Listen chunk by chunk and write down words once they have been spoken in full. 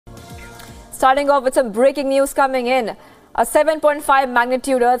Starting off with some breaking news coming in. A 7.5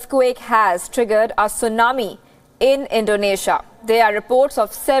 magnitude earthquake has triggered a tsunami in Indonesia. There are reports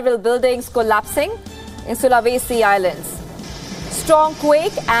of several buildings collapsing in Sulawesi Islands. Strong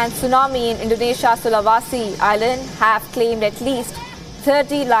quake and tsunami in Indonesia Sulawesi Island have claimed at least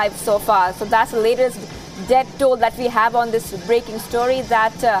 30 lives so far. So that's the latest death toll that we have on this breaking story,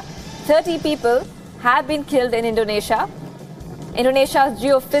 that 30 people have been killed in Indonesia. Indonesia's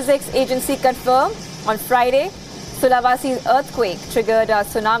Geophysics Agency confirmed on Friday Sulawesi's earthquake triggered a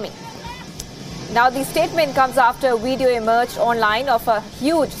tsunami. Now the statement comes after a video emerged online of a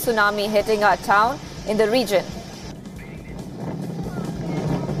huge tsunami hitting a town in the region.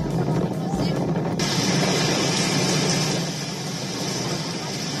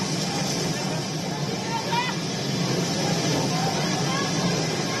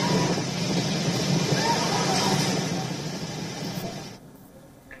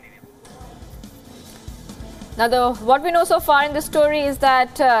 Now, what we know so far in the story is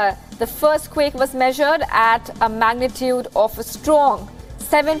that the first quake was measured at a magnitude of a strong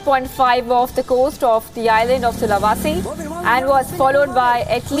 7.5 off the coast of the island of Sulawesi and was followed by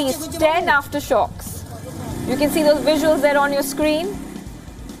at least 10 aftershocks. You can see those visuals there on your screen.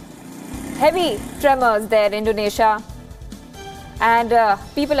 Heavy tremors there in Indonesia, and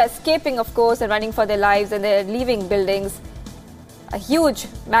people escaping, of course, and running for their lives, and they're leaving buildings. A huge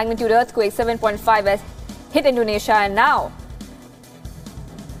magnitude earthquake, 7.5, has hit Indonesia, and now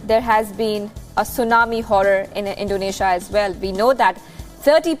there has been a tsunami horror in Indonesia as well. We know that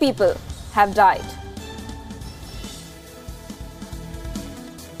 30 people have died.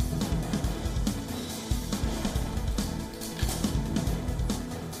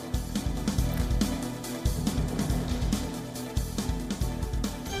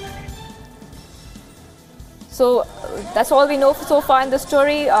 So that's all we know so far in the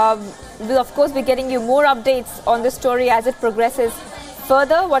story. We'll of course be getting you more updates on this story as it progresses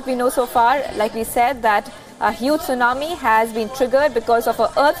further. What we know so far, like we said, that a huge tsunami has been triggered because of an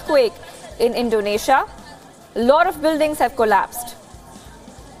earthquake in Indonesia. A lot of buildings have collapsed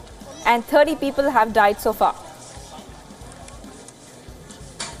and 30 people have died so far.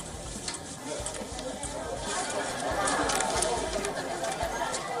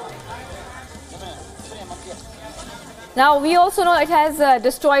 Now, we also know it has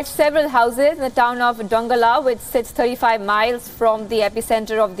destroyed several houses in the town of Donggala, which sits 35 miles from the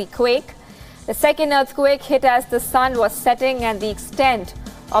epicenter of the quake. The second earthquake hit as the sun was setting, and the extent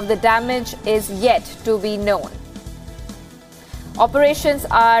of the damage is yet to be known. Operations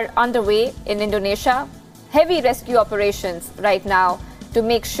are underway in Indonesia, heavy rescue operations right now to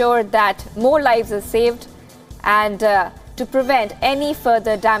make sure that more lives are saved and to prevent any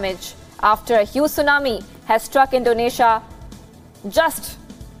further damage after a huge tsunami has struck Indonesia just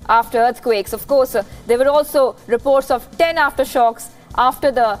after earthquakes. Of course, there were also reports of 10 aftershocks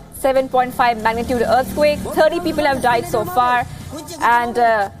after the 7.5 magnitude earthquake. 30 people have died so far, and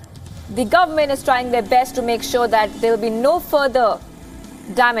the government is trying their best to make sure that there will be no further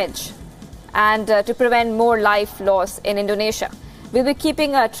damage and to prevent more life loss in Indonesia. We'll be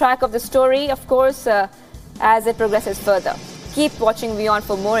keeping a track of the story, of course, as it progresses further. Keep watching Wion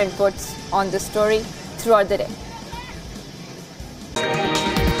for more inputs on this story throughout the day.